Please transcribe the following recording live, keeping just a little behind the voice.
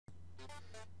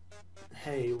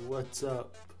Hey, what's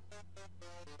up?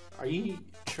 Are you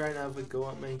trying to have a go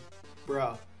at me?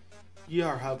 Bruh, you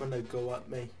are having a go at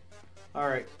me.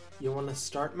 Alright, you wanna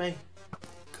start me?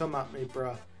 Come at me,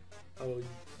 bruh. Oh,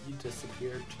 you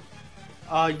disappeared.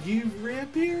 You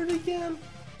reappeared again?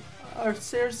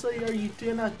 Seriously, are you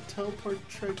doing a teleport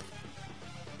trick?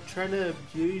 Trying to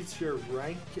abuse your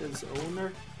rank as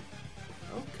owner?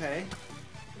 Okay.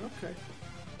 Okay.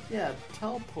 Yeah,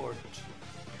 teleport.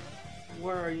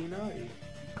 Where are you now?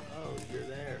 Oh, you're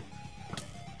there.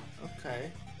 Okay.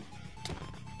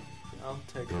 I'll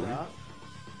take that.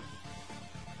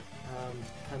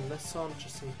 Pin this on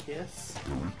just in case.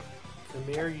 Come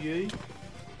here, you.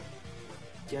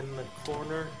 Get in the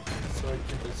corner so I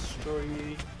can destroy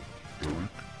you.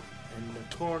 In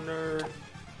the corner.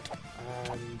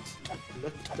 And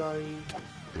look down.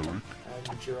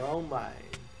 And you're all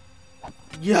mine.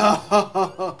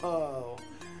 Yo!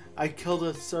 I killed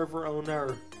a server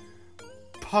owner.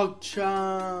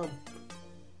 PogChamp!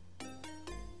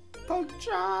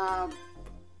 PogChamp!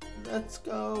 Let's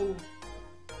go.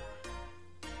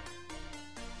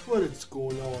 What is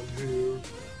going on here?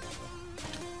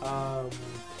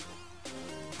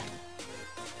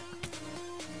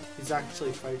 He's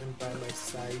actually fighting by my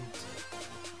side.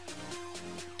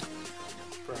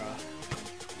 Bruh.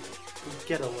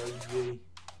 Get away, you.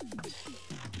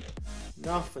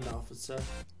 Nothing, officer.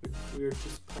 We're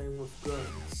just playing with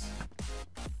guns.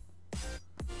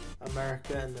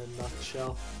 America in a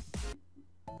nutshell.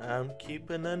 I'm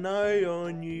keeping an eye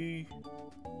on you.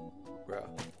 Bruh.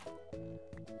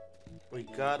 We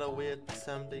gotta wait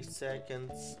 70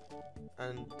 seconds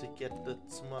and to get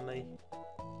this money.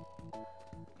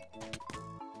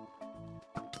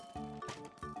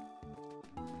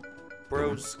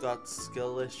 Bro's got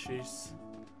skill issues.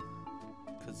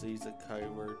 Cause he's a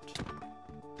coward.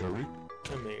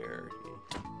 Come here,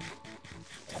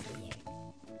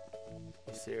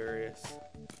 you serious?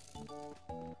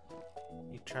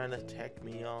 You trying to take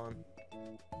me on?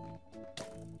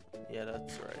 Yeah,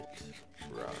 that's right.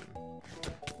 Run.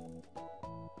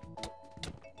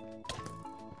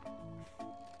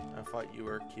 I thought you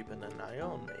were keeping an eye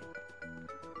on me.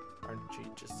 Aren't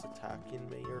you just attacking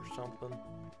me or something?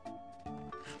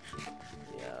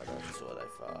 Yeah, that's what I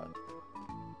thought.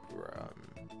 Run.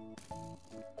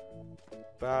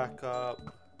 Back up.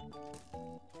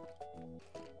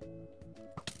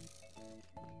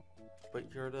 But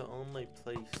you're the only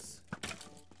place.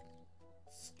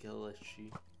 Skill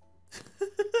issue.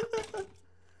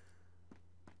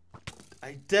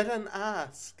 I didn't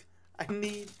ask. I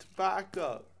need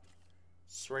backup.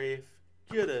 Swraithe,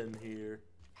 get in here.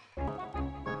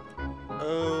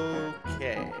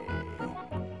 Okay.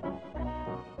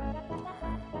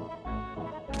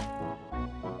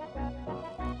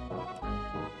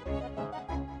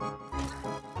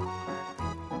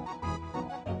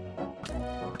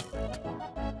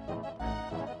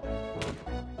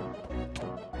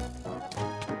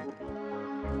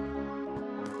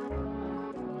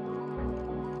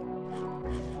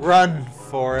 Run,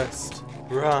 Forest,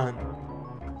 run.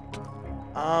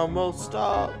 Almost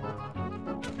up.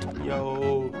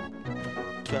 Yo,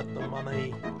 get the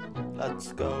money.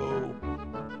 Let's go.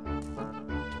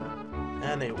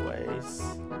 Anyways,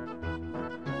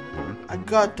 I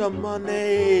got the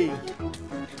money.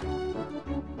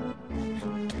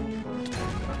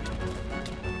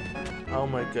 Oh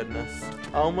my goodness.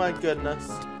 Oh my goodness.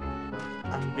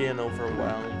 I'm being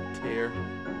overwhelmed here.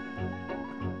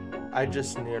 I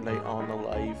just nearly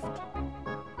unalived.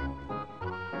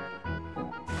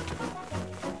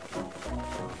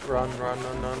 Run, run,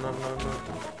 no, no, no, no, no.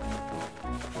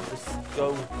 Just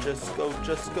go, just go,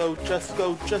 just go, just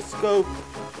go, just go.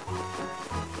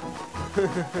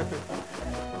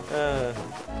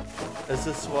 Is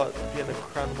this what being a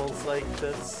criminal's like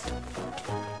this?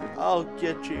 I'll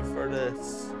get you for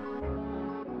this.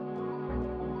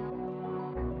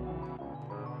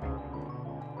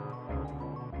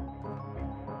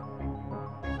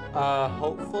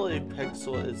 Hopefully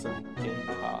Pixel isn't getting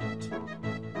caught.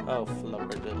 Oh,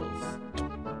 flubberdiddles.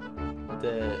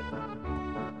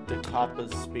 The cop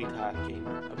is speed hacking,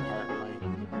 apparently.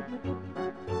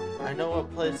 I know a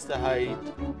place to hide.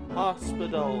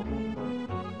 Hospital!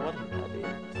 What an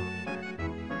idiot.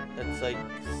 It's like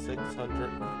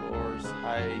 600 floors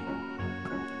high.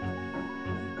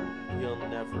 You'll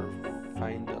never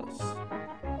find us.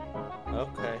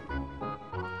 Okay.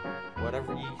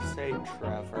 Whatever you say,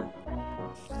 Trevor.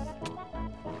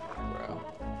 Bro.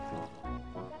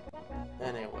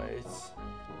 Anyways.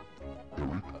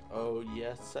 Oh,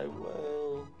 yes, I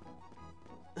will.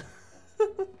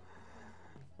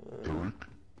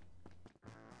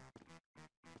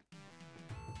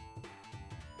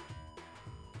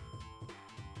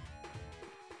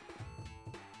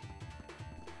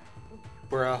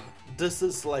 Bruh, this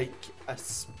is like a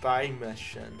spy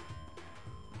mission.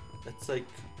 It's like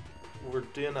we're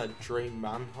doing a dream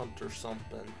manhunt or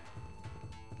something.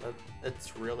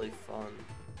 It's really fun.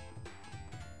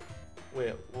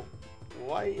 Wait,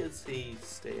 why is he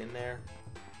staying there?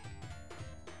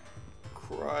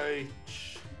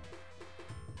 Crouch.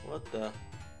 What the?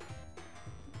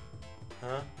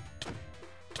 Huh?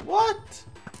 What?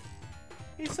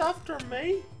 He's after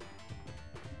me?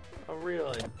 Oh,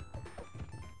 really?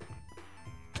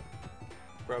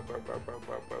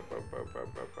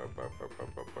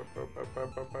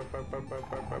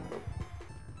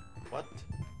 What?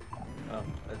 Oh,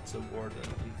 it's a warden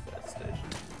infestation.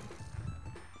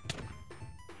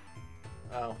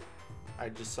 Oh, I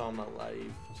just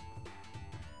unalived.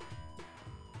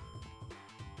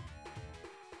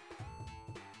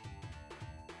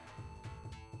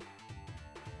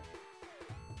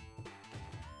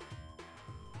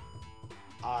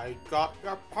 I got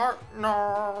your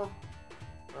partner!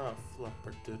 Oh,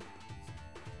 flipper dude.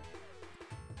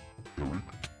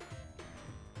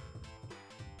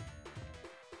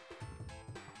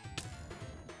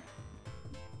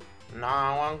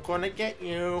 Now I'm gonna get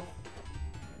you.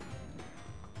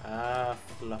 Ah,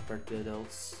 flipper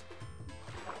diddles.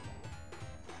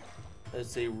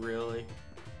 Is he really?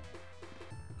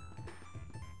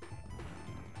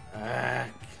 Ack.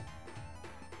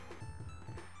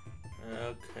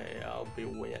 Okay, I'll be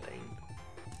waiting.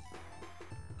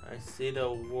 I see the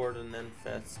warden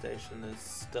infestation is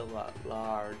still at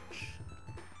large.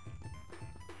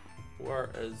 Where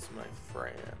is my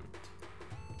friend?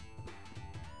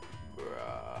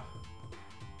 Bruh.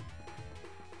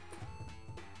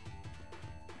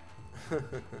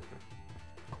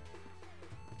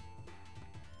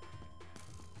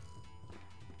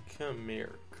 Come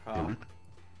here, cop.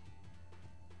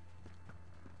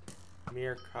 Come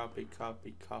here, copy.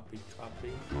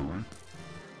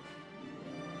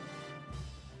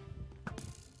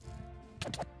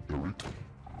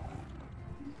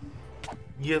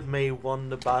 You may won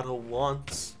the battle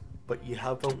once, but you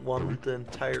haven't won the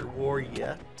entire war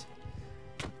yet.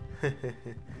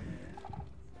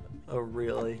 Oh,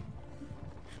 really?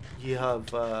 You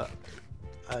have a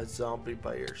zombie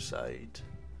by your side.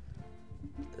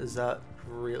 Is that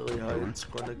really how it's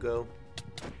gonna go?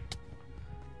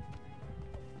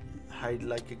 Hide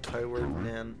like a coward and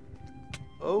then...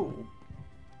 Oh!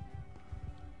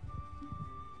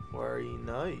 Where are you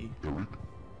now?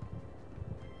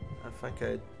 I think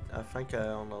I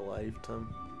unalived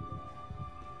him.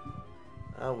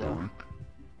 Oh well.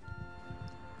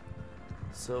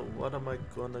 So what am I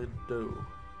gonna do?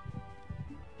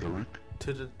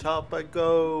 To the top I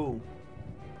go!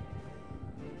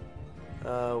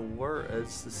 Where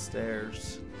is the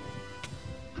stairs?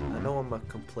 I know I'm a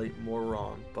complete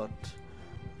moron, but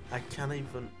I can't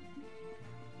even...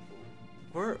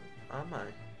 Where am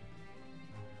I?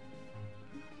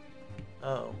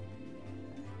 Oh.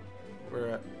 We're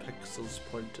at Pixel's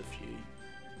point of view.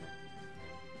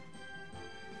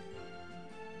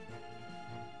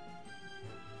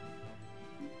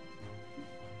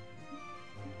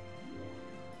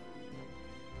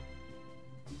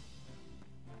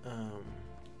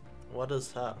 What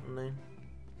is happening?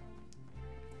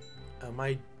 Am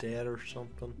I dead or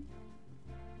something?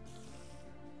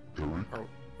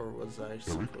 Or was I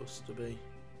supposed to be?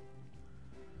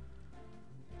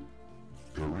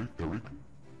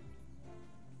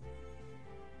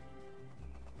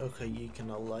 Okay, you can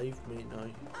alive me now.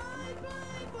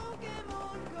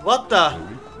 What the?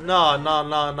 No.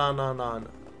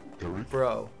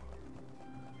 Bro.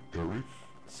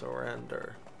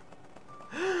 Surrender.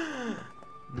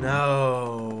 No.